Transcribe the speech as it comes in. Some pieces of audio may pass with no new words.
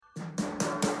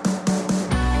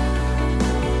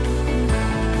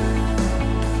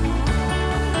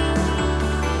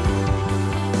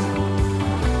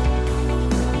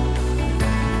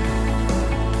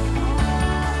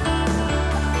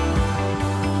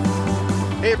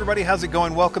Hey everybody, how's it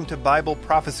going? Welcome to Bible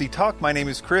Prophecy Talk. My name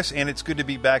is Chris, and it's good to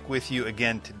be back with you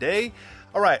again today.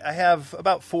 All right, I have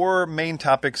about 4 main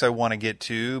topics I want to get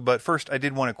to, but first I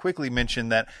did want to quickly mention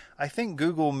that I think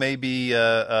Google may be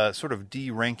sort of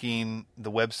de-ranking the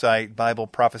website Bible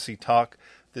Prophecy Talk,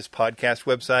 this podcast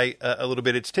website, a little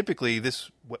bit. It's typically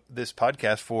this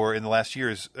podcast for in the last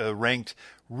year is ranked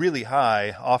really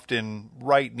high, often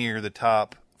right near the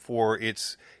top for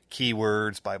its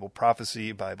keywords, Bible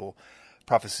prophecy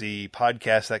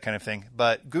podcast, that kind of thing.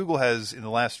 But Google has, in the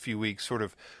last few weeks, sort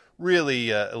of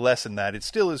really lessened that. It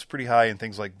still is pretty high in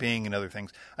things like Bing and other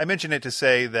things. I mention it to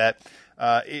say that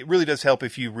it really does help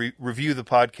if you review the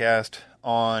podcast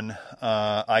on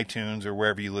iTunes or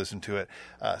wherever you listen to it.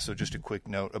 So just a quick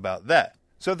note about that.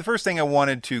 So the first thing I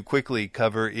wanted to quickly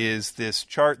cover is this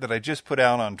chart that I just put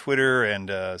out on Twitter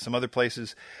and some other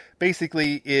places.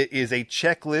 Basically, it is a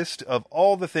checklist of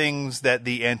all the things that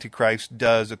the Antichrist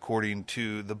does according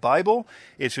to the Bible.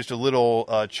 It's just a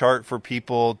little chart for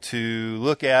people to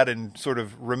look at and sort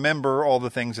of remember all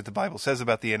the things that the Bible says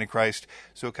about the Antichrist.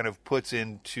 So it kind of puts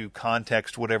into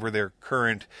context whatever their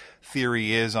current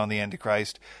theory is on the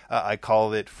Antichrist. I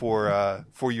call it for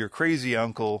your crazy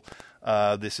uncle.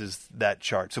 This is that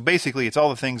chart. So basically, it's all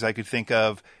the things I could think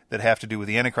of that have to do with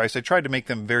the Antichrist. I tried to make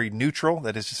them very neutral.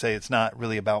 That is to say, it's not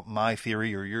really about my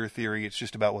theory or your theory. It's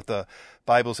just about what the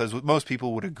Bible says, what most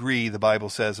people would agree the Bible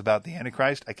says about the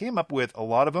Antichrist. I came up with a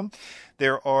lot of them.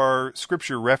 There are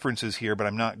scripture references here, but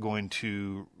I'm not going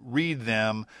to read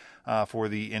them for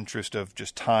the interest of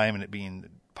just time and it being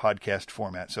podcast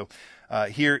format. So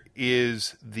here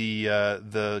is the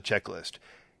checklist.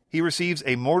 He receives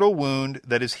a mortal wound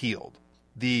that is healed.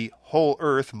 The whole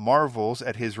earth marvels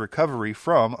at his recovery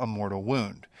from a mortal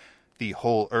wound. The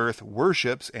whole earth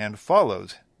worships and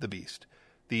follows the beast.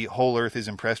 The whole earth is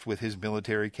impressed with his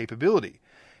military capability.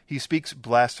 He speaks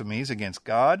blasphemies against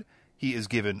God. He is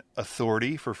given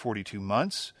authority for 42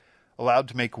 months, allowed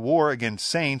to make war against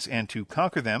saints and to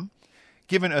conquer them,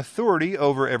 given authority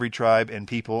over every tribe and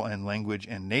people and language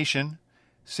and nation,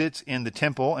 sits in the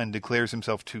temple and declares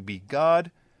himself to be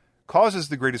God, causes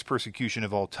the greatest persecution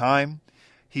of all time.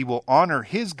 He will honor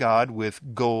his God with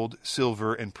gold,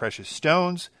 silver, and precious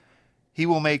stones. He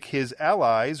will make his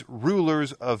allies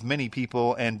rulers of many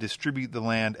people and distribute the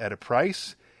land at a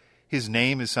price. His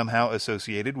name is somehow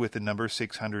associated with the number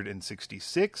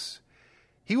 666.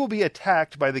 He will be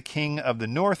attacked by the king of the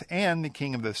north and the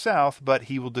king of the south, but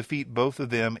he will defeat both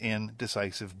of them in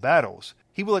decisive battles.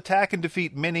 He will attack and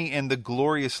defeat many in the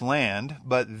glorious land,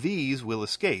 but these will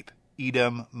escape: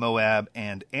 Edom, Moab,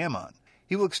 and Ammon.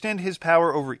 He will extend his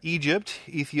power over Egypt,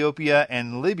 Ethiopia,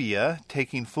 and Libya,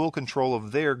 taking full control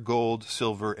of their gold,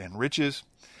 silver, and riches.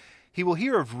 He will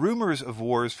hear of rumors of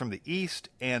wars from the east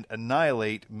and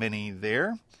annihilate many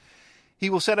there. He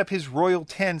will set up his royal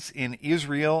tents in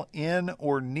Israel, in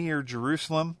or near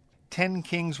Jerusalem. 10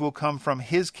 kings will come from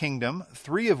his kingdom,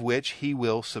 3 of which he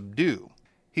will subdue.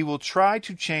 He will try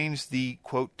to change the,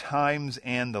 quote, times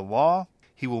and the law.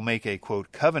 He will make a,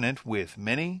 quote, covenant with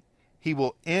many. He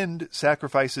will end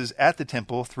sacrifices at the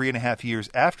temple 3.5 years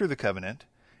after the covenant.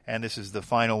 And this is the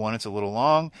final one. It's a little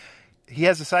long. He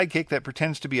has a sidekick that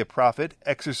pretends to be a prophet,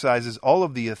 exercises all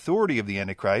of the authority of the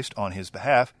Antichrist on his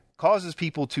behalf, causes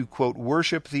people to, quote,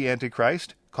 worship the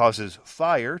Antichrist, causes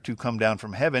fire to come down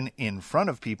from heaven in front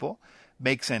of people,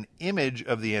 makes an image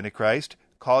of the Antichrist,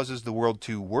 causes the world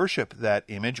to worship that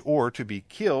image or to be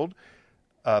killed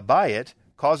by it,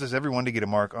 causes everyone to get a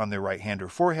mark on their right hand or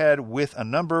forehead with a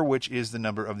number, which is the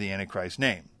number of the Antichrist's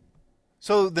name.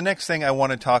 So the next thing I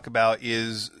want to talk about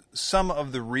is some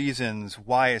of the reasons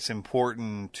why it's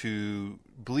important to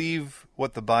believe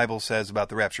what the Bible says about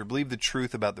the rapture, believe the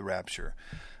truth about the rapture.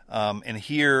 And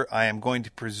here I am going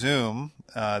to presume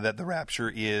that the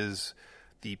rapture is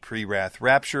the pre-wrath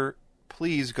rapture.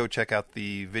 Please go check out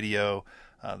the video,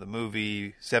 the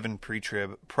movie, 7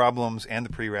 Pre-Trib Problems and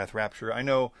the Pre-Wrath Rapture. I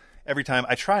know every time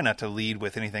I try not to lead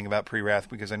with anything about pre-wrath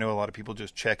because I know a lot of people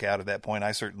just check out at that point.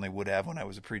 I certainly would have when I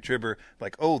was a pre-tribber.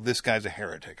 Like, oh, this guy's a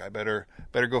heretic. I better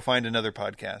go find another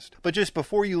podcast. But just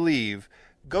before you leave,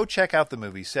 go check out the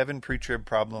movie 7 Pre-Trib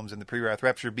Problems and the Pre-Wrath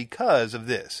Rapture because of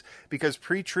this. Because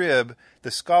pre-trib,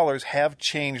 the scholars have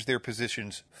changed their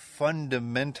positions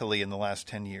fundamentally in the last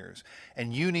 10 years.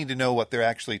 And you need to know what they're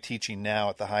actually teaching now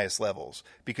at the highest levels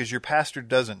because your pastor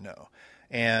doesn't know.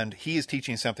 And he is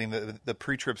teaching something that the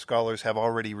pre-trib scholars have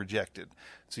already rejected.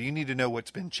 So you need to know what's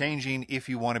been changing if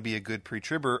you want to be a good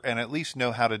pre-tribber and at least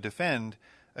know how to defend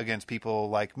against people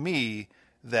like me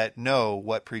that know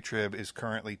what pre-trib is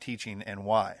currently teaching and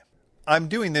why. I'm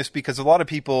doing this because a lot of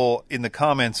people in the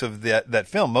comments of that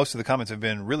film, most of the comments have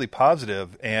been really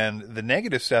positive, and the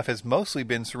negative stuff has mostly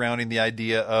been surrounding the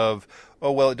idea of,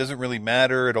 oh, well, it doesn't really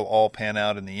matter. It'll all pan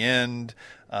out in the end.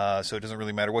 So it doesn't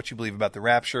really matter what you believe about the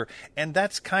rapture. And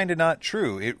that's kind of not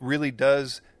true. It really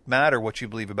does matter what you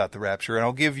believe about the rapture. And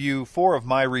I'll give you 4 of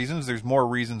my reasons. There's more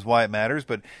reasons why it matters,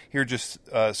 but here are just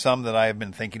some that I have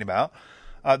been thinking about.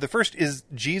 The first is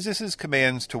Jesus'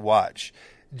 commands to watch.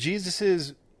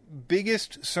 Jesus'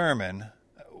 biggest sermon,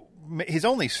 his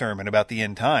only sermon about the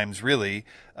end times, really,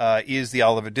 is the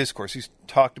Olivet Discourse. He's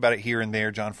talked about it here and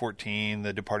there, John 14,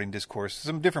 the Departing Discourse,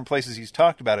 some different places he's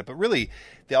talked about it. But really,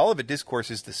 the Olivet Discourse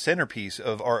is the centerpiece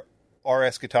of our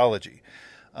eschatology.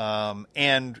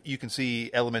 And you can see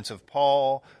elements of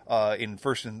Paul in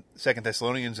 1st and 2nd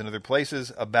Thessalonians and other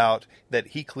places about that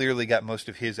he clearly got most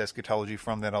of his eschatology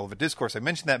from that Olivet Discourse. I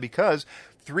mention that because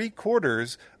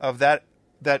 3/4 of that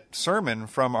sermon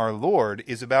from our Lord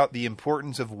is about the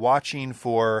importance of watching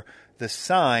for the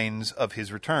signs of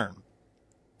his return.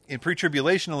 In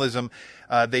pre-tribulationalism,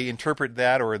 they interpret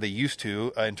that, or they used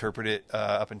to interpret it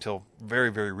up until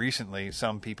very, very recently.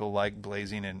 Some people like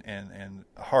Blazing and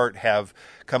Hart have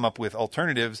come up with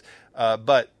alternatives,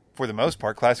 but for the most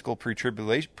part, classical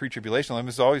pre-tribulationalism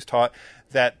has always taught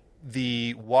that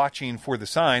the watching for the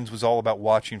signs was all about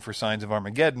watching for signs of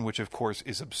Armageddon, which of course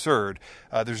is absurd.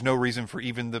 There's no reason for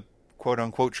even the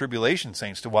quote-unquote tribulation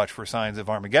saints to watch for signs of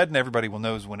Armageddon. Everybody will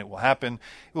know when it will happen.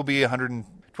 It will be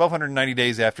 1,290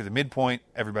 days after the midpoint.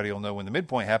 Everybody will know when the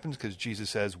midpoint happens because Jesus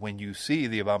says, when you see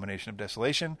the abomination of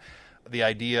desolation. The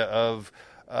idea of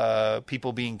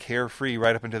people being carefree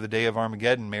right up until the day of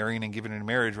Armageddon, marrying and giving in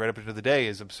marriage right up until the day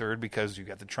is absurd because you've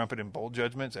got the trumpet and bowl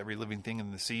judgments. Every living thing in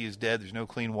the sea is dead. There's no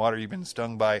clean water. You've been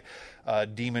stung by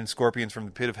demon scorpions from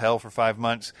the pit of hell for 5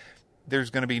 months.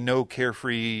 There's going to be no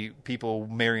carefree people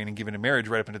marrying and giving in marriage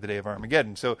right up until the day of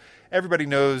Armageddon. So everybody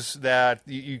knows that.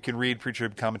 You can read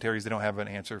pre-trib commentaries. They don't have an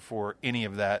answer for any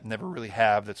of that, never really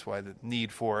have. That's why the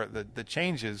need for the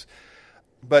changes.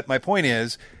 But my point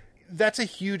is, that's a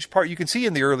huge part. You can see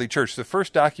in the early church, the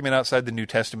first document outside the New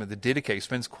Testament, the Didache,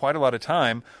 spends quite a lot of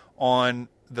time on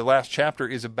the last chapter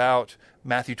is about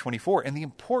Matthew 24 and the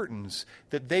importance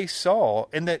that they saw,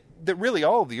 and that really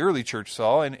all of the early church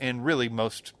saw, and really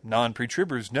most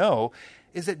non-pre-tribbers know,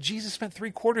 is that Jesus spent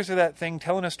 3/4 of that thing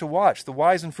telling us to watch. The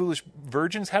wise and foolish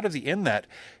virgins, how does he end that?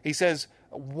 He says,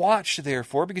 watch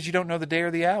therefore, because you don't know the day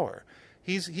or the hour.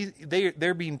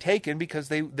 They're being taken because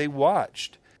they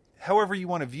watched. However you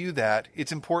want to view that,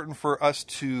 it's important for us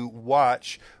to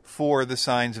watch for the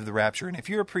signs of the rapture. And if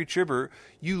you're a pre-tribber,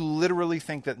 you literally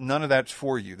think that none of that's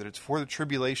for you, that it's for the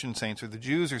tribulation saints or the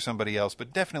Jews or somebody else,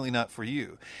 but definitely not for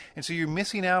you. And so you're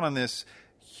missing out on this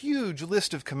huge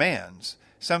list of commands,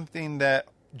 something that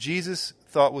Jesus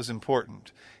thought was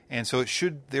important. And so it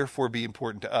should therefore be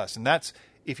important to us. And that's,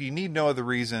 if you need no other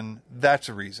reason, that's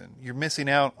a reason. You're missing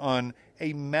out on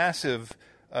a massive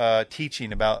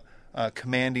teaching about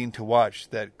commanding to watch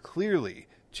that clearly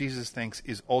Jesus thinks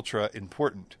is ultra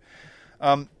important.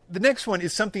 The next one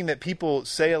is something that people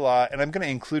say a lot, and I'm going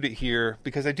to include it here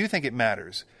because I do think it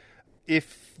matters.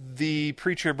 If the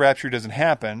pre-trib rapture doesn't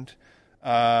happen,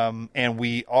 and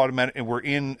we're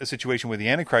in a situation with the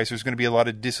Antichrist, there's going to be a lot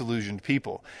of disillusioned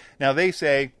people. Now they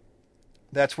say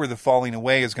that's where the falling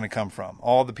away is going to come from.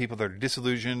 All the people that are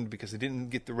disillusioned because they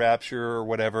didn't get the rapture or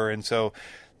whatever, and so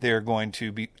they're going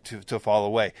to be to fall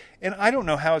away. And I don't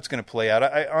know how it's going to play out.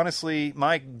 I honestly,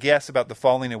 my guess about the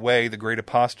falling away, the great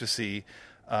apostasy,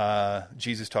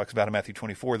 Jesus talks about in Matthew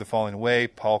 24, the falling away.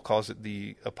 Paul calls it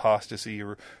the apostasy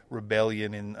or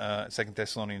rebellion in 2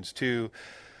 Thessalonians 2.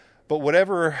 But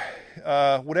whatever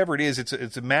it is,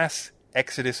 it's a mass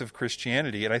exodus of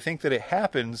Christianity, and I think that it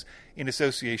happens in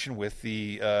association with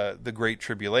the Great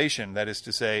Tribulation. That is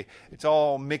to say, it's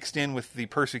all mixed in with the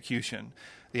persecution.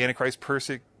 The Antichrist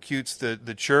persecutes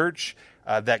the church.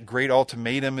 That great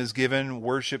ultimatum is given: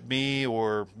 worship me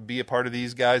or be a part of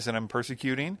these guys that I'm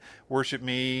persecuting. Worship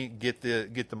me, get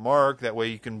the mark. That way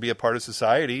you can be a part of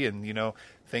society and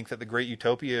think that the great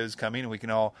utopia is coming, and we can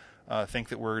all think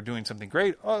that we're doing something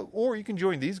great. Or you can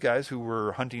join these guys who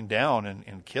were hunting down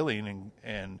and killing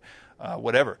and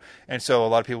whatever. And so a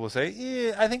lot of people will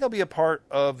say, I think I'll be a part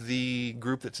of the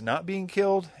group that's not being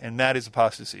killed, and that is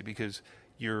apostasy, because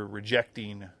you're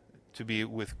rejecting to be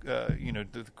with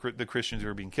the Christians who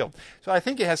are being killed. So I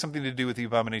think it has something to do with the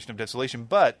abomination of desolation,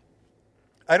 but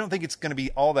I don't think it's going to be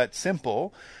all that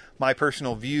simple. My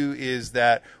personal view is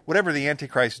that whatever the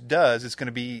Antichrist does, it's going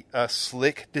to be a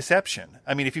slick deception.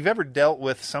 I mean, if you've ever dealt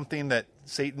with something that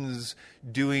Satan's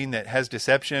doing that has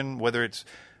deception, whether it's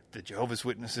the Jehovah's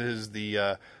Witnesses,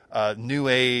 the New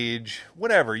Age,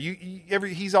 whatever.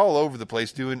 He's all over the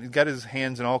place got his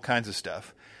hands in all kinds of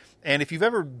stuff. And if you've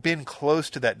ever been close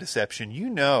to that deception, you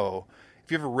know,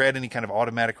 if you ever read any kind of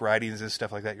automatic writings and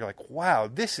stuff like that, you're like, wow,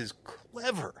 this is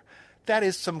clever. That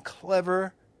is some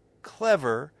clever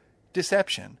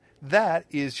deception. That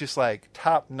is just like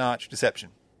top-notch deception.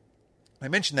 I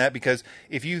mention that because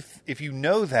if you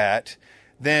know that,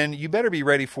 then you better be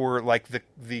ready for like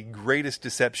the greatest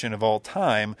deception of all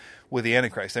time with the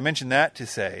Antichrist. I mention that to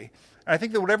say, I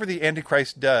think that whatever the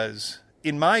Antichrist does,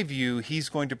 in my view, he's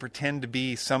going to pretend to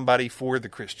be somebody for the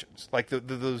Christians. Like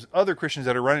those other Christians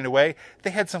that are running away, they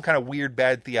had some kind of weird,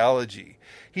 bad theology.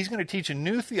 He's going to teach a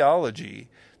new theology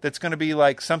that's going to be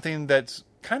like something that's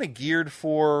kind of geared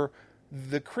for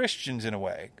the Christians in a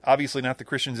way. Obviously not the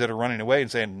Christians that are running away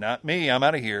and saying, not me, I'm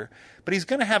out of here. But he's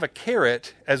going to have a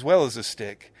carrot as well as a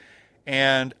stick.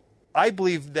 And I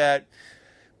believe that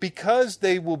because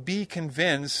they will be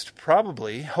convinced,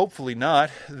 probably, hopefully not,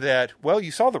 that, well,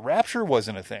 you saw the rapture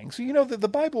wasn't a thing. So, you know, the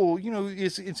Bible, you know,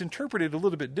 it's interpreted a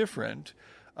little bit different.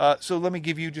 So let me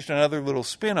give you just another little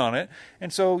spin on it.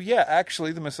 And so, yeah,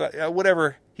 actually, the Messiah,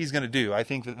 whatever he's going to do, I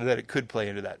think that it could play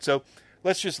into that. So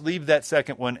let's just leave that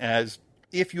second one as,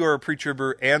 if you are a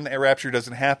pre-tribber and the rapture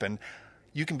doesn't happen,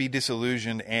 you can be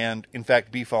disillusioned and, in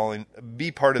fact, be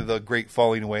part of the great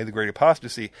falling away, the great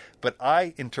apostasy. But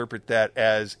I interpret that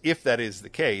as, if that is the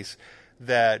case,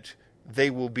 that they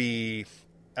will be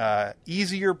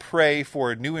easier prey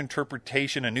for a new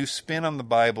interpretation, a new spin on the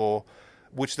Bible,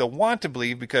 which they'll want to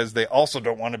believe because they also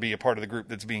don't want to be a part of the group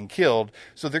that's being killed.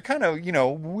 So they're kind of, you know,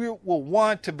 will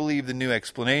want to believe the new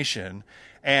explanation.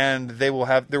 And there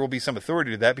will be some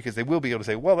authority to that because they will be able to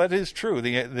say, well, that is true.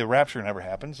 The rapture never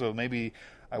happened. So maybe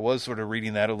I was sort of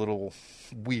reading that a little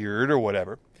weird or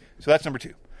whatever. So that's number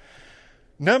 2.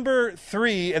 Number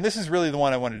 3, and this is really the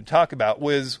one I wanted to talk about,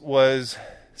 was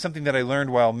something that I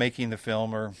learned while making the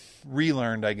film, or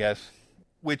relearned, I guess,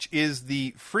 which is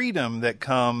the freedom that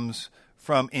comes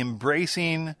from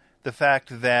embracing the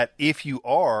fact that if you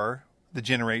are the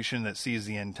generation that sees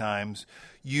the end times,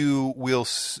 you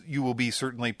will be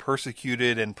certainly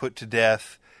persecuted and put to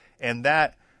death, and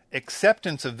that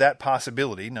acceptance of that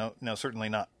possibility. No, certainly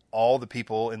not all the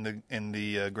people in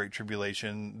the Great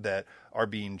Tribulation that are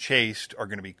being chased are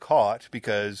going to be caught,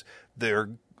 because there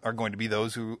are going to be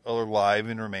those who are alive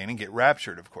and remain and get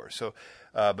raptured, of course. So,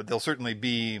 but they'll certainly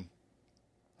be,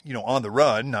 you know, on the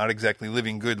run, not exactly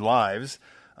living good lives.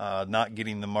 Not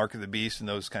getting the mark of the beast and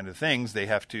those kind of things.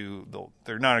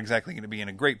 They're not exactly going to be in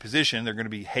a great position. They're going to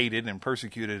be hated and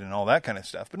persecuted and all that kind of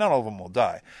stuff, but not all of them will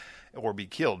die or be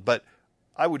killed. But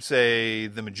I would say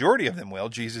the majority of them will.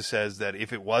 Jesus says that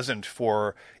if it wasn't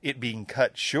for it being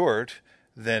cut short,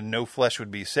 then no flesh would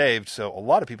be saved. So a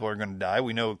lot of people are going to die.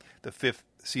 We know the 5th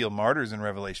seal martyrs in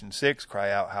Revelation 6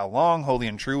 cry out, "How long, holy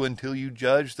and true, until you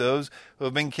judge those who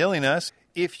have been killing us?"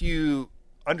 If you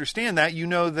understand that, you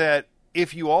know that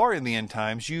if you are in the end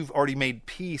times, you've already made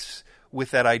peace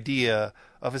with that idea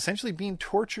of essentially being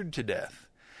tortured to death.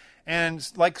 And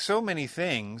like so many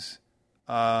things,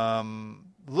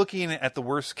 looking at the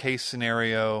worst case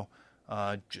scenario,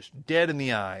 just dead in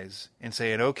the eyes, and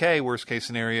saying, "Okay, worst case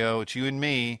scenario, it's you and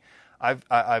me.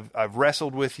 I've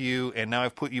wrestled with you, and now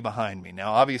I've put you behind me."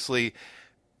 Now, obviously,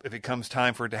 if it comes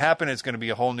time for it to happen, it's going to be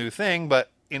a whole new thing.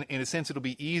 But in a sense, it'll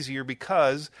be easier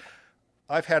because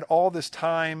I've had all this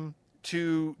time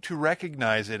to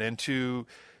recognize it and to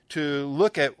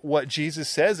look at what Jesus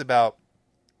says about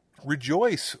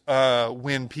rejoice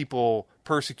when people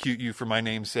persecute you for my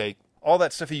name's sake. All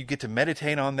that stuff, you get to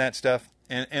meditate on that stuff.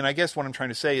 And I guess what I'm trying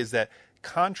to say is that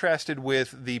contrasted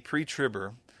with the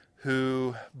pre-tribber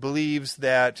who believes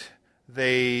that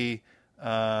they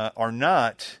are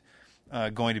not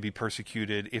going to be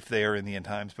persecuted if they are in the end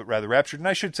times, but rather raptured. And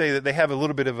I should say that they have a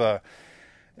little bit of a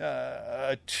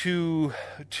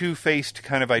two-faced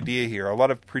kind of idea here. A lot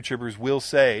of pre-tribbers will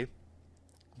say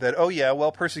that, oh yeah,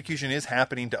 well, persecution is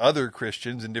happening to other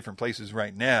Christians in different places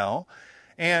right now,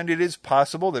 and it is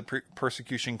possible that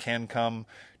persecution can come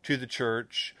to the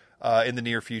church in the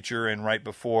near future and right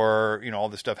before, you know, all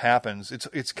this stuff happens.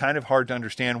 It's kind of hard to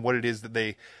understand what it is that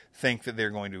they think that they're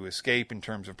going to escape in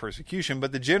terms of persecution,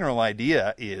 but the general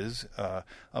idea is,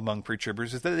 among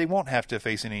pre-tribbers, is that they won't have to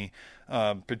face any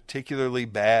particularly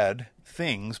bad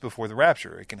things before the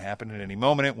rapture. It can happen at any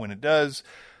moment when it does,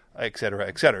 et cetera,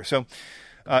 et cetera. So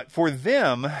for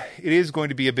them, it is going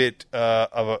to be a bit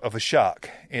of a shock.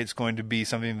 It's going to be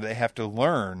something that they have to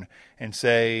learn and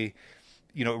say,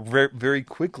 you know, very, very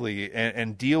quickly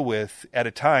and deal with at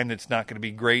a time that's not going to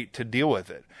be great to deal with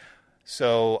it.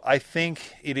 So I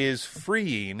think it is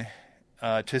freeing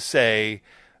to say,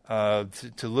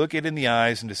 to look it in the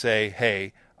eyes and to say,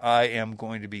 hey, I am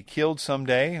going to be killed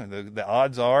someday. The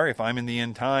odds are, if I'm in the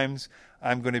end times,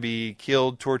 I'm going to be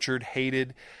killed, tortured,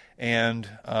 hated, and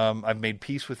I've made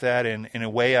peace with that, and in a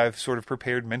way I've sort of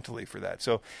prepared mentally for that.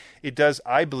 So it does,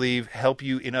 I believe, help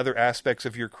you in other aspects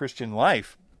of your Christian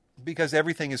life, because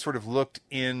everything is sort of looked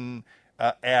in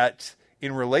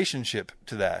relationship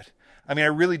to that. I mean, I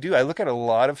really do. I look at a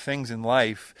lot of things in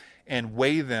life and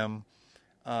weigh them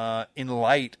in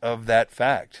light of that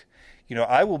fact. You know,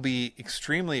 I will be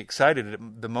extremely excited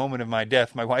at the moment of my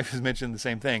death. My wife has mentioned the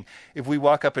same thing. If we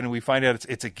walk up and we find out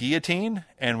it's a guillotine,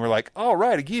 and we're like, "Oh,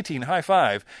 right, a guillotine, high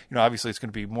five." You know, obviously it's going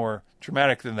to be more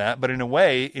dramatic than that, but in a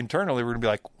way, internally, we're going to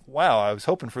be like, "Wow, I was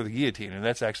hoping for the guillotine," and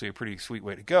that's actually a pretty sweet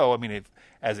way to go. I mean,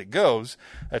 as it goes,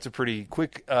 that's a pretty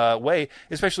quick way,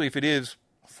 especially if it is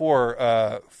for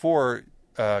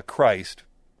Christ.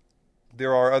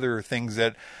 There are other things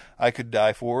that I could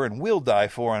die for and will die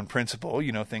for on principle,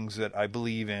 you know, things that I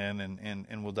believe in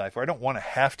and will die for. I don't want to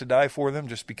have to die for them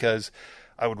just because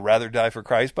I would rather die for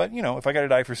Christ, but, you know, if I got to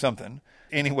die for something.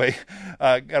 Anyway,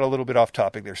 got a little bit off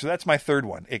topic there. So that's my third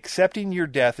one. Accepting your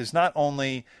death is not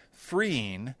only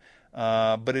freeing,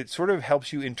 but it sort of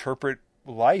helps you interpret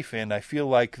life, and I feel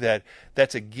like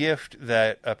that's a gift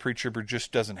that a pre-tribber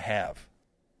just doesn't have.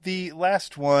 The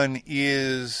last one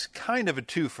is kind of a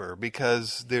twofer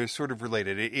because they're sort of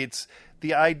related. It's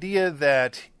the idea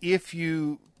that if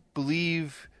you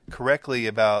believe correctly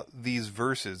about these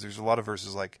verses, there's a lot of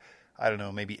verses, like, I don't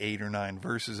know, maybe 8 or 9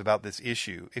 verses about this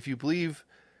issue. If you believe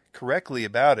correctly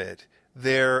about it,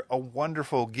 they're a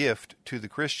wonderful gift to the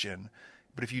Christian.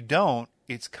 But if you don't,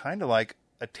 it's kind of like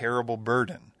a terrible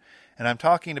burden. And I'm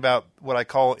talking about what I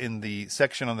call in the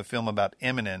section on the film about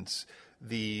imminence,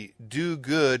 the do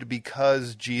good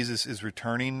because Jesus is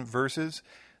returning verses.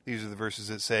 These are the verses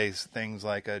that say things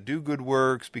like do good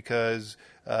works because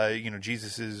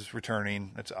Jesus is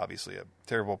returning. That's obviously a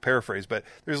terrible paraphrase, but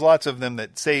there's lots of them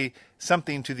that say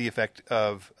something to the effect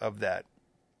of that.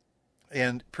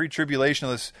 And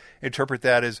pre-tribulationists interpret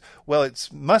that as, well, it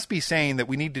must be saying that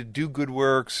we need to do good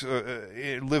works,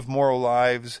 live moral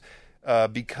lives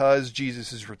because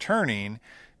Jesus is returning,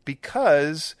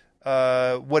 because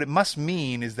what it must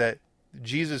mean is that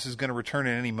Jesus is going to return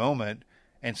at any moment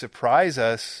and surprise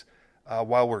us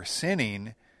while we're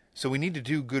sinning. So we need to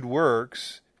do good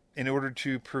works in order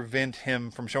to prevent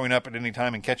him from showing up at any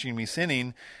time and catching me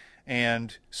sinning.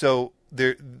 And so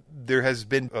there has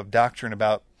been a doctrine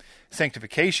about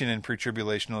sanctification in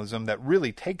pre-tribulationism that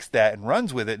really takes that and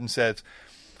runs with it and says,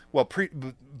 well,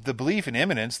 the belief in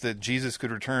imminence, that Jesus could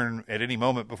return at any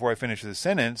moment before I finish the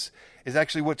sentence, is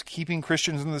actually what's keeping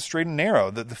Christians in the straight and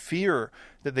narrow. The fear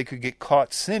that they could get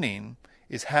caught sinning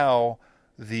is how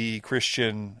the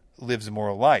Christian lives a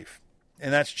moral life.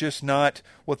 And that's just not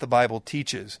what the Bible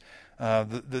teaches.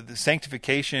 The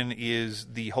sanctification is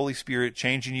the Holy Spirit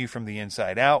changing you from the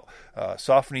inside out,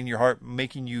 softening your heart,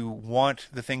 making you want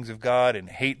the things of God and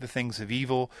hate the things of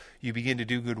evil. You begin to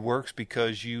do good works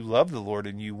because you love the Lord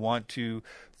and you want to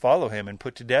follow him and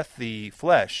put to death the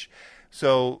flesh.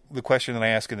 So the question that I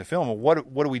ask in the film, what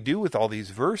do we do with all these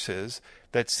verses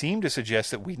that seem to suggest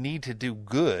that we need to do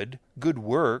good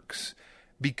works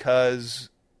because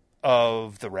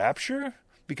of the rapture?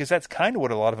 Because that's kind of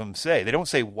what a lot of them say. They don't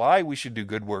say why we should do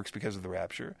good works because of the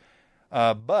rapture.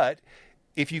 But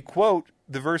if you quote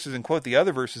the verses and quote the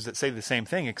other verses that say the same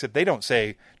thing, except they don't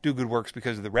say do good works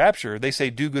because of the rapture, they say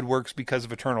do good works because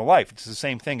of eternal life. It's the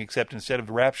same thing, except instead of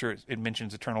the rapture, it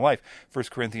mentions eternal life. 1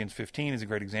 Corinthians 15 is a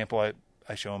great example.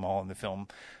 I show them all in the film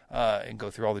and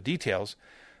go through all the details.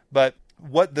 But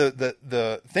what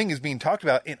the thing is being talked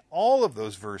about in all of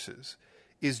those verses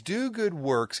is do good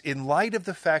works in light of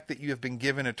the fact that you have been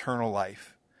given eternal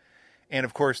life. And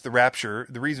of course, the rapture,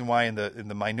 the reason why in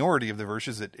the minority of the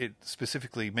verses it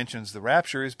specifically mentions the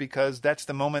rapture is because that's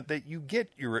the moment that you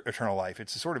get your eternal life.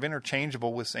 It's sort of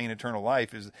interchangeable with saying eternal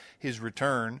life is his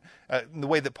return, the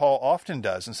way that Paul often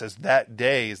does, and says that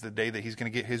day is the day that he's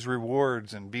going to get his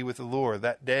rewards and be with the Lord,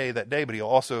 that day. But he'll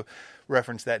also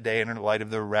reference that day in light of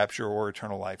the rapture or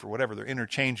eternal life or whatever. They're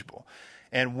interchangeable.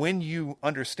 And when you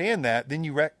understand that, then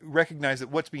you recognize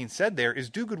that what's being said there is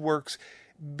do good works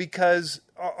because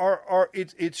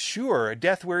it's sure,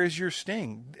 death, where is your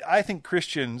sting? I think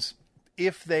Christians,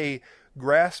 if they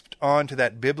grasped onto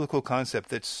that biblical concept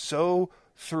that's so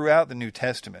throughout the New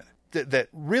Testament, that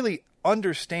really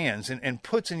understands and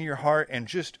puts in your heart and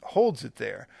just holds it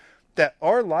there, that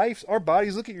our lives, our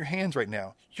bodies, look at your hands right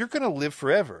now, you're going to live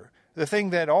forever. The thing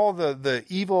that all the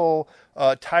evil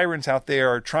tyrants out there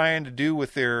are trying to do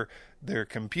with their their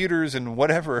computers and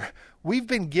whatever. We've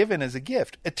been given as a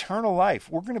gift eternal life.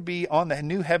 We're going to be on the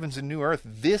new heavens and new earth.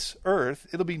 This earth,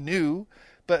 it'll be new,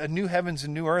 but a new heavens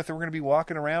and new earth. And we're going to be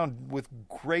walking around with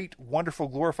great, wonderful,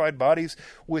 glorified bodies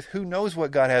with who knows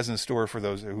what God has in store for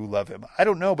those who love him. I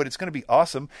don't know, but it's going to be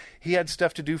awesome. He had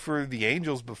stuff to do for the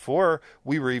angels before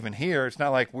we were even here. It's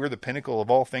not like we're the pinnacle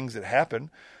of all things that happen.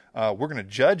 We're going to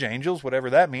judge angels, whatever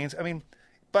that means. I mean,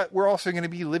 but we're also going to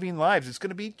be living lives. It's going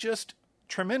to be just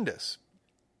tremendous.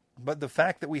 But the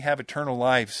fact that we have eternal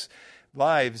lives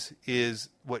is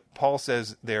what Paul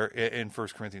says there in 1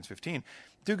 Corinthians 15.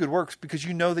 Do good works because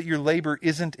you know that your labor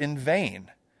isn't in vain.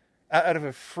 Out of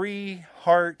a free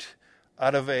heart,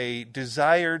 out of a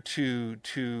desire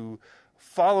to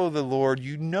follow the Lord,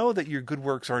 you know that your good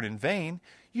works aren't in vain.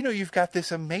 You know you've got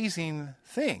this amazing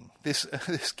thing, this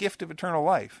gift of eternal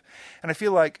life. And I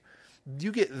feel like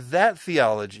you get that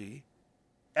theology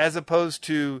as opposed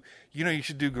to, you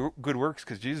should do good works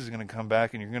because Jesus is going to come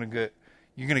back and you're going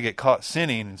to get caught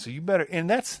sinning, and so you better. And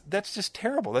that's just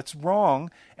terrible. That's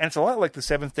wrong, and it's a lot like the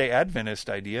Seventh-day Adventist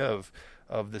idea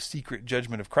of the secret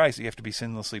judgment of Christ. You have to be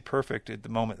sinlessly perfect at the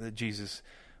moment that Jesus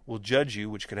will judge you,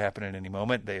 which could happen at any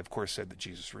moment. They, of course, said that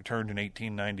Jesus returned in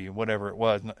 1890 and whatever it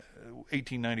was,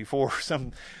 1894,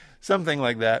 something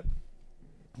like that.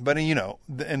 But,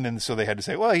 and then so they had to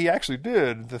say, well, he actually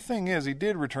did. The thing is, he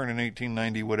did return in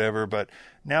 1890, whatever, but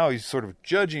now he's sort of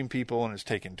judging people and it's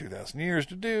taken 2,000 years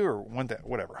to do, or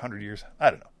 100 years. I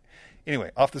don't know.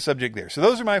 Anyway, off the subject there. So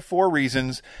those are my 4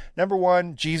 reasons. Number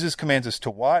 1, Jesus commands us to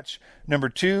watch. Number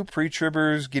 2,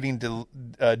 pre-tribbers getting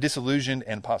disillusioned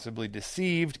and possibly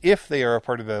deceived if they are a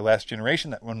part of the last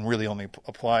generation. That one really only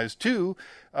applies to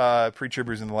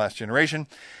pre-tribbers in the last generation.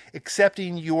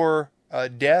 Accepting your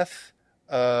death,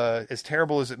 as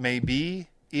terrible as it may be,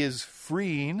 is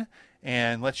freeing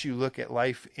and lets you look at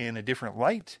life in a different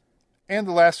light. And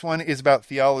the last one is about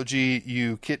theology.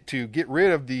 You get to get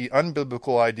rid of the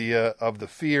unbiblical idea of the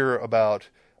fear about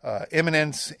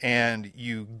imminence, and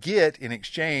you get, in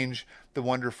exchange, the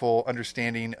wonderful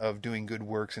understanding of doing good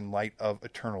works in light of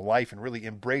eternal life, and really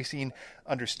embracing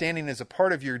understanding as a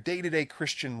part of your day-to-day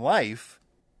Christian life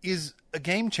is a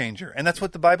game changer. And that's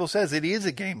what the Bible says. It is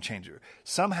a game changer.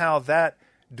 Somehow that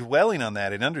dwelling on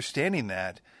that and understanding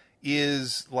that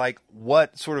is like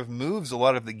what sort of moves a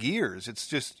lot of the gears. It's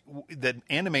just that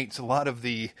animates a lot of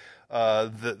the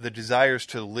desires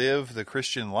to live the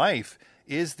Christian life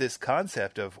is this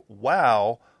concept of,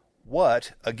 wow,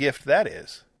 what a gift that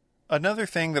is. Another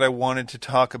thing that I wanted to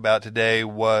talk about today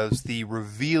was the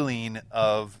revealing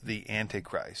of the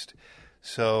Antichrist.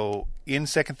 So in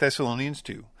 2 Thessalonians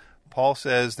 2, Paul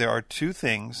says there are 2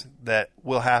 things that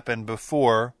will happen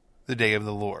before the day of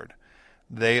the Lord.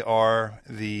 They are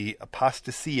the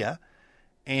apostasia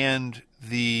and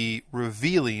the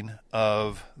revealing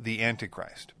of the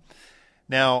Antichrist.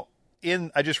 Now,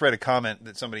 I just read a comment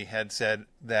that somebody had said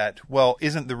that, well,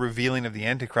 isn't the revealing of the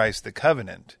Antichrist the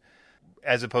covenant?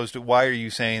 As opposed to, why are you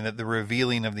saying that the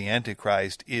revealing of the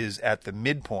Antichrist is at the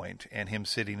midpoint and him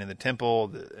sitting in the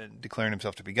temple, declaring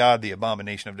himself to be God, the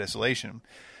abomination of desolation?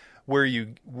 Where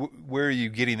are you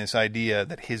getting this idea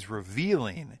that his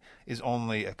revealing is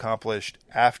only accomplished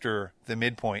after the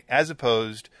midpoint, as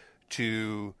opposed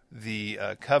to the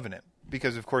covenant?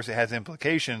 Because, of course, it has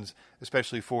implications,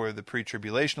 especially for the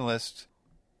pre-tribulationists.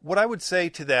 What I would say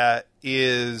to that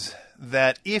is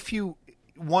that if you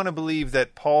want to believe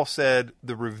that Paul said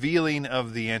the revealing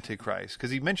of the Antichrist,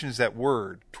 because he mentions that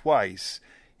word twice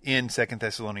in 2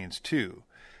 Thessalonians 2,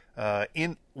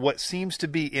 in what seems to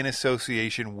be in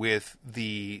association with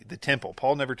the temple.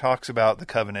 Paul never talks about the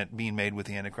covenant being made with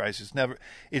the Antichrist.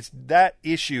 It's that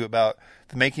issue about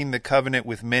making the covenant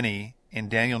with many in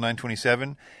Daniel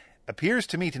 9:27 appears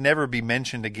to me to never be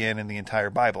mentioned again in the entire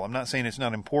Bible. I'm not saying it's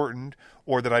not important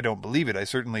or that I don't believe it. I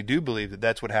certainly do believe that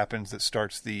that's what happens that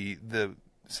starts the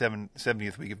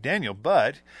 70th week of Daniel,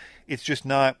 but it's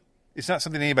not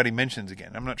something anybody mentions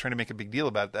again. I'm not trying to make a big deal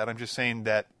about that. I'm just saying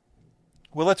that,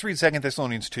 well, let's read 2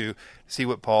 Thessalonians 2 to see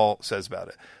what Paul says about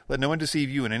it. Let no one deceive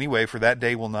you in any way, for that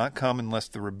day will not come unless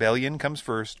the rebellion comes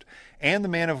first, and the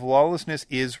man of lawlessness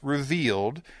is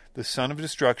revealed, the son of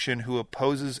destruction, who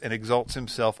opposes and exalts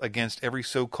himself against every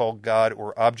so-called God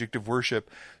or object of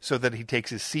worship, so that he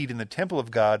takes his seat in the temple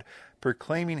of God,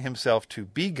 proclaiming himself to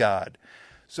be God.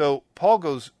 So Paul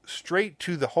goes straight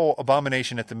to the whole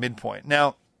abomination at the midpoint.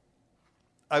 Now,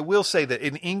 I will say that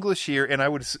in English here, and I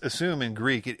would assume in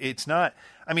Greek, it's not,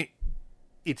 I mean,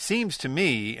 it seems to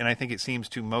me, and I think it seems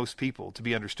to most people to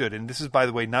be understood, and this is, by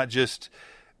the way, not just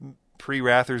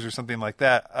pre-Rathers or something like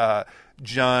that,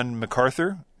 John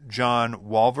MacArthur, John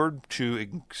Walvoord, 2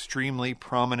 extremely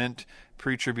prominent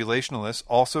pre-tribulationalists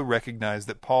also recognize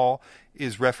that Paul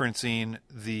is referencing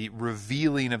the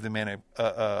revealing of the man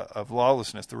of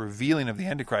lawlessness. The revealing of the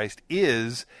Antichrist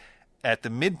is at the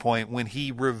midpoint when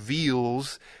he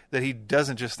reveals that he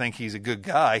doesn't just think he's a good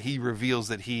guy. He reveals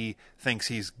that he thinks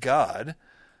he's God.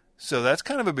 So that's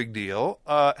kind of a big deal.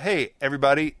 Hey,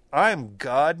 everybody, I'm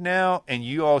God now, and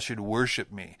you all should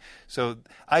worship me. So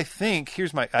I think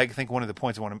one of the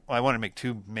points I want to make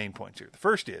two main points here. The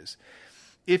first is,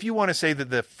 if you want to say that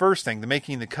the first thing, the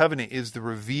making the covenant, is the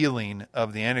revealing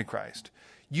of the Antichrist,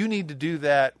 you need to do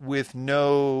that with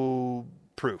no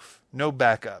proof, no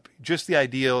backup, just the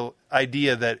idea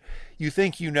that you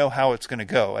think you know how it's going to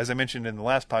go. As I mentioned in the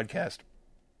last podcast,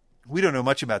 we don't know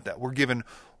much about that. We're given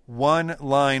one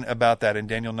line about that in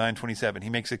Daniel 9:27. He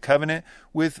makes a covenant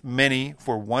with many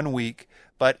for 1 week,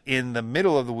 but in the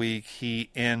middle of the week, he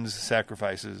ends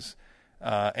sacrifices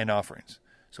and offerings.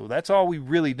 So that's all we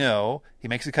really know. He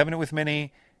makes a covenant with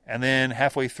many, and then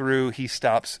halfway through, he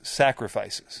stops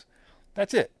sacrifices.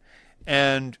 That's it.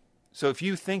 And so if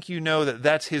you think you know that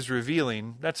that's his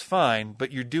revealing, that's fine,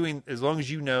 but you're doing, as long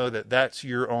as you know that that's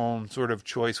your own sort of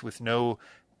choice with no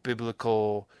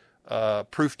biblical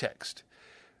proof text.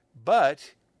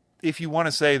 But if you want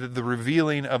to say that the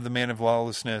revealing of the man of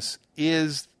lawlessness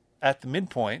is at the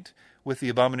midpoint with the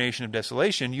abomination of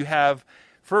desolation, you have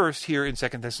first here in 2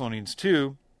 Thessalonians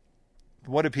 2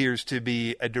 what appears to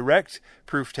be a direct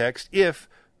proof text if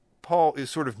Paul is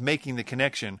sort of making the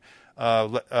connection.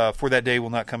 For that day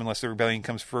will not come unless the rebellion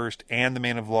comes first, and the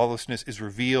man of lawlessness is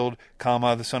revealed,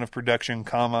 comma, the son of production,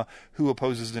 comma, who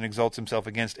opposes and exalts himself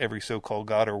against every so-called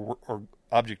God or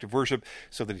object of worship,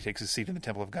 so that he takes his seat in the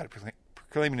temple of God,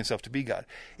 proclaiming himself to be God.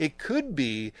 It could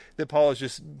be that Paul is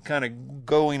just kind of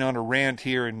going on a rant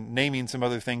here and naming some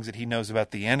other things that he knows about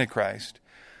the Antichrist.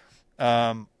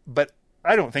 But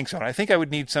I don't think so. And I think I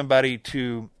would need somebody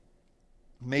to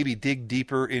maybe dig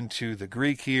deeper into the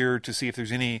Greek here to see if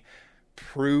there's any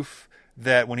proof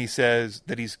that when he says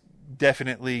that he's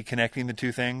definitely connecting the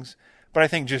two things. But I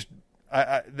think just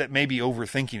that may be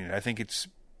overthinking it. I think it's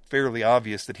fairly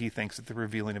obvious that he thinks that the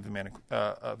revealing of the man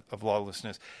of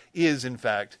lawlessness is, in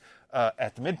fact,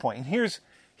 at the midpoint. And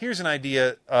here's an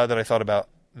idea that I thought about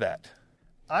that.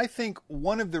 I think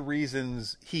one of the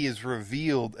reasons he is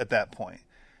revealed at that point,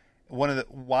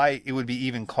 why it would be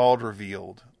even called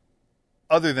revealed,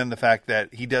 other than the fact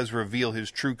that he does reveal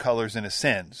his true colors in a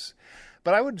sense.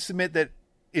 But I would submit that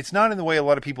it's not in the way a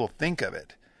lot of people think of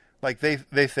it. Like they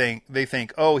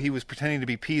think, oh, he was pretending to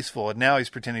be peaceful, and now he's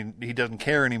pretending he doesn't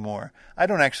care anymore. I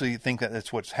don't actually think that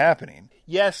that's what's happening.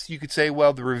 Yes, you could say,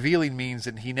 well, the revealing means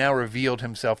that he now revealed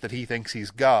himself that he thinks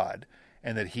he's God,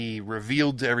 and that he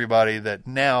revealed to everybody that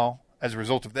now, as a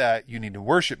result of that, you need to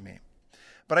worship me.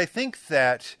 But I think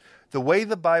that the way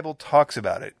the Bible talks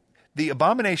about it, the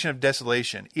abomination of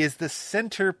desolation is the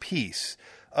centerpiece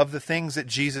of the things that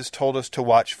Jesus told us to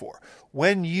watch for.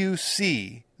 When you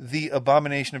see the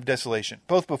abomination of desolation,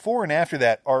 both before and after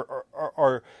that,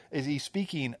 is he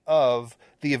speaking of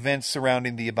the events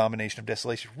surrounding the abomination of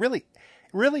desolation? Really,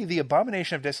 the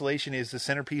abomination of desolation is the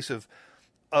centerpiece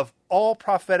of all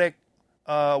prophetic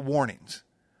warnings.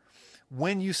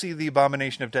 When you see the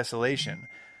abomination of desolation,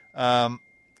 in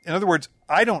other words,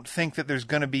 I don't think that there's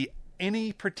going to be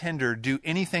any pretender do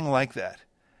anything like that.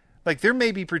 Like, there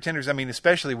may be pretenders, I mean,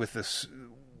 especially with this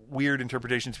weird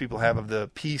interpretations people have of the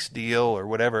peace deal or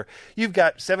whatever. You've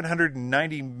got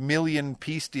 790 million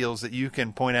peace deals that you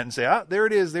can point at and say, there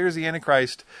it is, there's the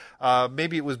Antichrist.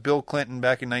 Maybe it was Bill Clinton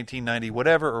back in 1990,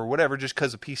 whatever, just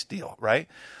because of peace deal, right?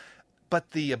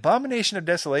 But the abomination of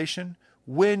desolation,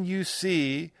 when you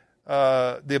see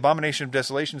the abomination of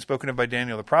desolation spoken of by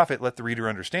Daniel the prophet, let the reader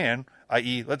understand,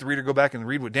 i.e., let the reader go back and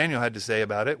read what Daniel had to say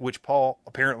about it, which Paul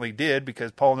apparently did,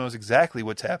 because Paul knows exactly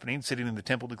what's happening, sitting in the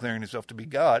temple declaring himself to be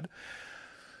God.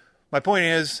 My point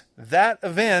is, that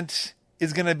event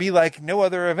is going to be like no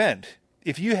other event.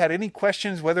 If you had any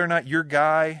questions whether or not your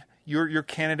guy, your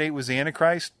candidate was the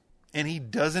Antichrist, and he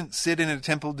doesn't sit in a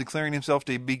temple declaring himself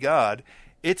to be God,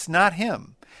 it's not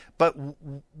him. But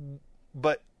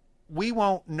we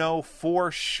won't know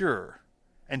for sure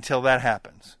until that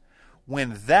happens.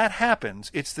 When that happens,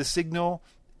 it's the signal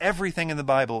everything in the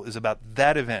Bible is about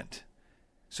that event.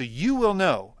 So you will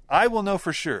know, I will know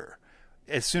for sure,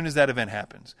 as soon as that event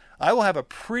happens. I will have a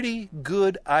pretty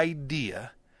good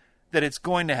idea that it's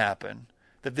going to happen,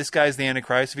 that this guy's the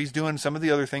Antichrist. If he's doing some of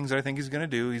the other things that I think he's going to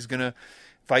do, he's going to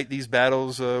fight these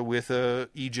battles with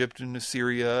Egypt and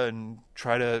Assyria and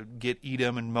try to get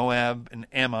Edom and Moab and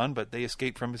Ammon, but they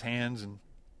escape from his hands, and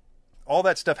all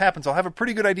that stuff happens. I'll have a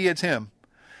pretty good idea it's him.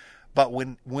 But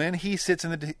when he sits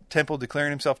in the temple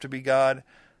declaring himself to be God,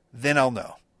 then I'll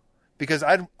know. because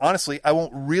I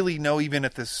won't really know even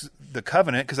at the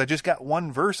covenant, because I just got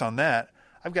one verse on that.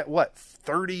 I've got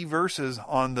 30 verses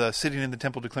on the sitting in the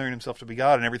temple declaring himself to be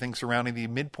God and everything surrounding the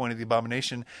midpoint of the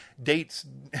abomination.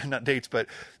 Not dates, but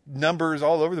numbers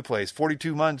all over the place.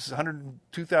 42 months,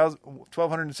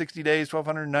 1,260 days,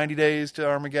 1,290 days to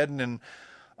Armageddon, and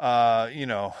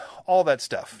all that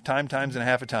stuff. Times and a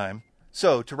half a time.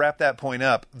 So to wrap that point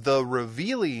up, the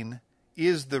revealing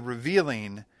is the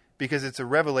revealing because it's a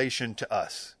revelation to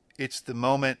us. It's the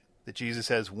moment that Jesus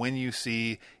says, when you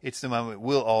see, it's the moment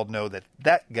we'll all know that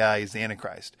that guy is the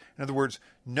Antichrist. In other words,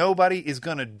 nobody is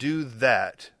going to do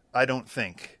that, I don't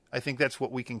think. I think that's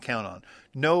what we can count on.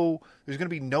 No, there's going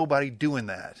to be nobody doing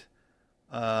that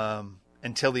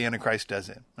until the Antichrist does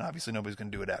it. And obviously, nobody's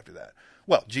going to do it after that.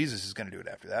 Well, Jesus is going to do it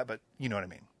after that, but you know what I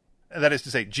mean. That is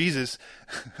to say, Jesus,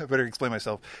 I better explain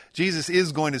myself, Jesus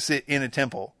is going to sit in a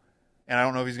temple. And I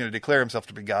don't know if he's going to declare himself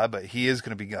to be God, but he is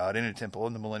going to be God in a temple,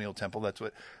 in the millennial temple. That's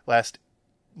what last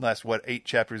 8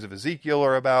 chapters of Ezekiel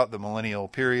are about, the millennial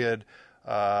period,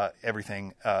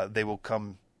 everything. They will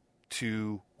come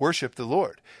to worship the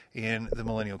Lord in the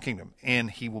millennial kingdom,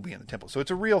 and he will be in the temple. So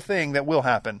it's a real thing that will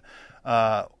happen,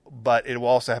 but it will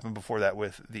also happen before that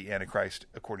with the Antichrist,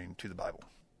 according to the Bible.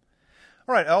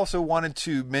 All right, I also wanted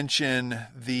to mention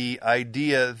the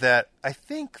idea that I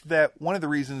think that one of the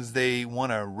reasons they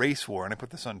want a race war, and I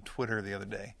put this on Twitter the other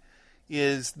day,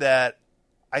 is that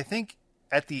I think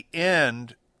at the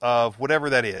end of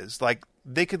whatever that is, like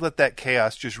they could let that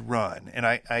chaos just run. And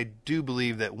I do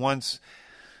believe that once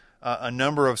a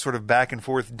number of sort of back and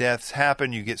forth deaths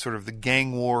happen, you get sort of the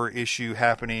gang war issue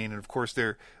happening. And of course,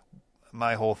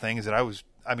 my whole thing is that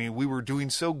we were doing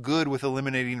so good with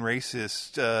eliminating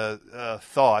racist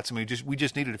thoughts. I mean, we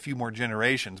just needed a few more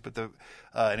generations, but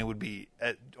and it would be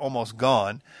almost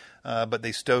gone. But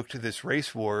they stoked this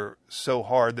race war so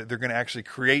hard that they're going to actually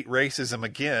create racism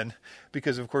again,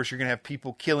 because of course you're going to have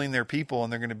people killing their people,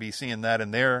 and they're going to be seeing that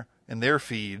in their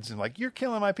feeds, and like, you're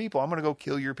killing my people, I'm going to go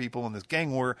kill your people, and this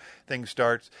gang war thing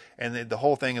starts, and the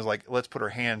whole thing is like, let's put our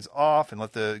hands off and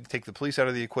take the police out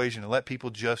of the equation and let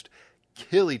people just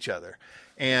kill each other.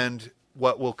 And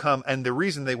what will come, and the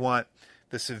reason they want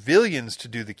the civilians to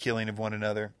do the killing of one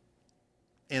another,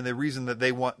 and the reason that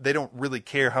they don't really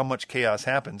care how much chaos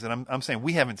happens. And I'm saying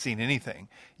we haven't seen anything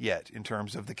yet in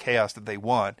terms of the chaos that they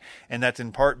want. And that's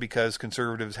in part because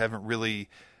conservatives haven't really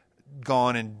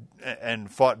gone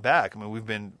and fought back. I mean, we've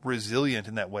been resilient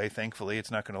in that way. Thankfully,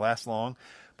 it's not going to last long.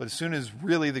 But as soon as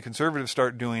really the conservatives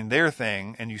start doing their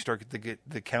thing, and you start to get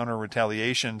the counter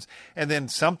retaliations, and then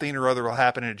something or other will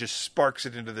happen, and it just sparks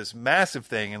it into this massive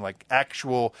thing, and like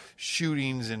actual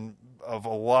shootings of a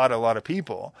lot of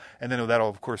people, and then that'll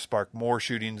of course spark more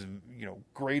shootings, and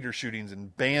greater shootings,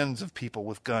 and bands of people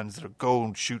with guns that'll go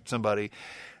and shoot somebody.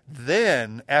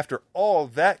 Then after all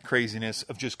that craziness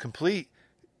of just complete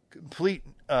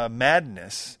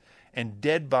madness and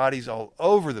dead bodies all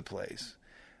over the place,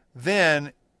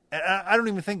 then. And I don't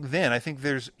even think then. I think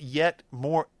there's yet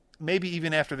more, maybe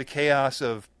even after the chaos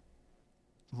of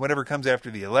whatever comes after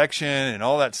the election and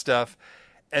all that stuff.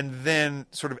 And then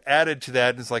sort of added to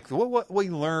that is like, what we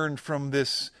learned from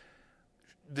this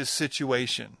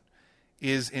situation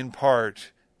is in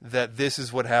part that this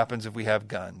is what happens if we have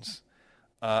guns.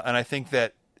 And I think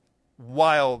that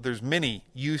while there's many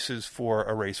uses for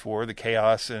a race war, the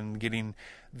chaos and getting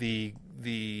the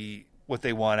what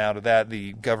they want out of that,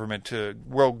 the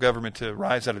world government to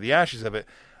rise out of the ashes of it,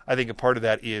 I think a part of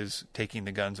that is taking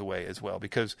the guns away as well,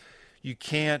 because you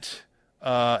can't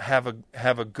have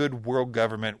a good world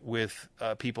government with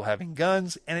people having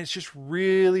guns, and it's just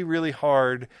really, really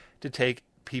hard to take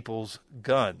people's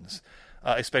guns.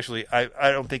 Especially,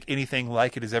 I don't think anything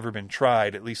like it has ever been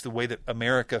tried, at least the way that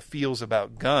America feels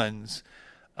about guns.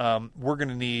 There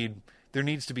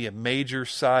needs to be a major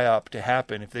psyop to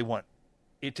happen if they want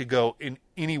it to go in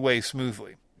any way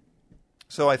smoothly.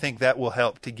 So I think that will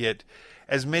help to get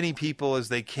as many people as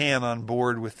they can on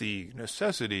board with the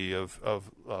necessity of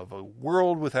a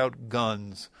world without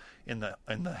guns in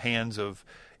the hands of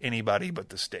anybody but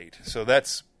the state. So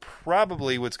that's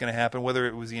probably what's going to happen, whether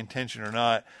it was the intention or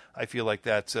not. I feel like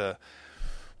that's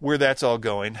where that's all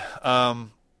going.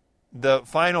 The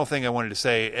final thing I wanted to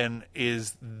say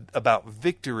is about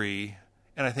victory,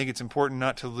 and I think it's important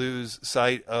not to lose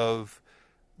sight of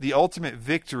the ultimate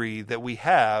victory that we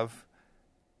have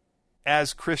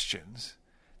as Christians,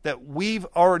 that we've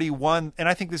already won. And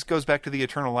I think this goes back to the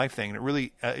eternal life thing. And it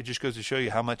really, it just goes to show you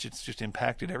how much it's just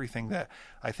impacted everything that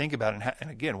I think about.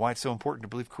 And again, why it's so important to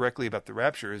believe correctly about the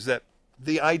rapture is that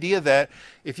the idea that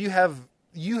if you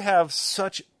have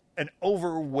such an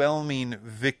overwhelming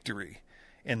victory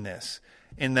in this,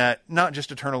 in that not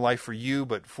just eternal life for you,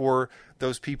 but for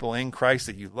those people in Christ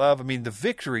that you love. I mean, the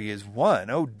victory is won.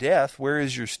 Oh, death, where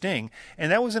is your sting?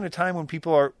 And that was in a time when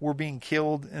people were being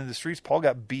killed in the streets. Paul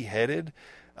got beheaded,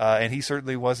 and he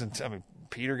certainly wasn't. I mean,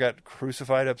 Peter got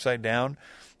crucified upside down.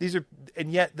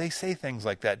 And yet they say things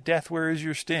like that. Death, where is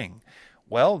your sting?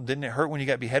 Well, didn't it hurt when you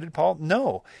got beheaded, Paul?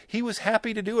 No. He was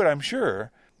happy to do it, I'm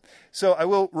sure. So I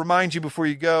will remind you before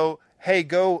you go, hey,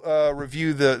 go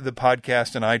review the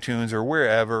podcast on iTunes or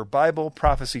wherever. Bible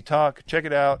Prophecy Talk. Check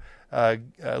it out.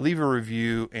 Leave a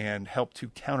review and help to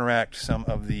counteract some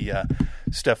of the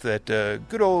stuff that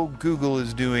good old Google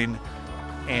is doing.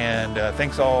 And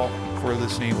thanks all for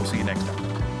listening. We'll see you next time.